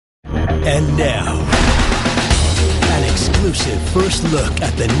And now, an exclusive first look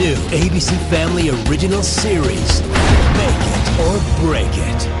at the new ABC Family original series, Make It or Break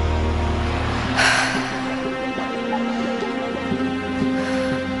It.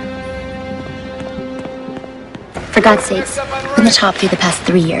 For God's sakes, in the top 3 the past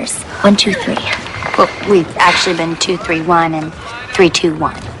 3 years. 1, 2, 3. Well, we've actually been 2, 3, 1 and 3, 2,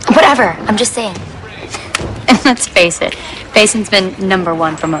 1. Whatever, I'm just saying. And let's face it, Basin's been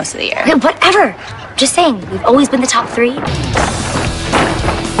 #1 for most of the year. Hey, whatever. Just saying, we've always been the top 3. Who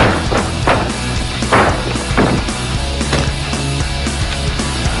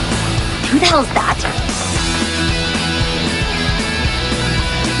the hell is that?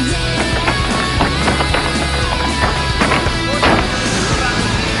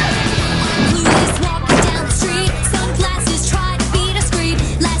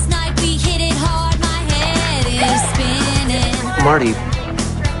 Marty.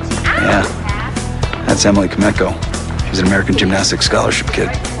 Yeah, that's Emily Kometko. She's an American Gymnastics Scholarship kid.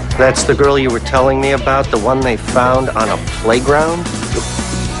 That's the girl you were telling me about, the one they found on a playground?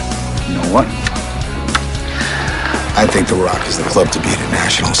 You know what? I think The Rock is the club to beat at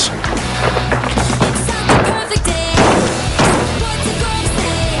Nationals.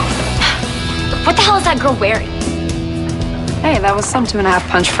 What the hell is that girl wearing? Hey, that was some 2.5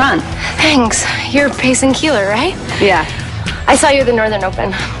 punch front. Thanks. You're Payson Keeler, right? Yeah. I saw you at the Northern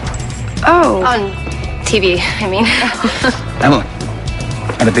Open. Oh. On TV, I mean. Emily,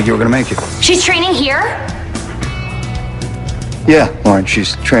 I didn't think you were going to make it. She's training here? Yeah, Lauren,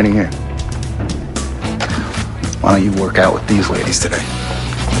 she's training here. Why don't you work out with these ladies today?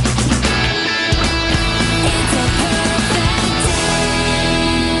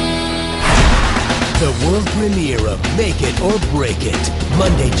 The world premiere of Make It or Break It,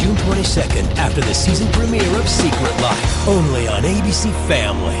 Monday, June 22nd, after the season premiere of Secret Life, only on ABC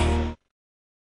Family.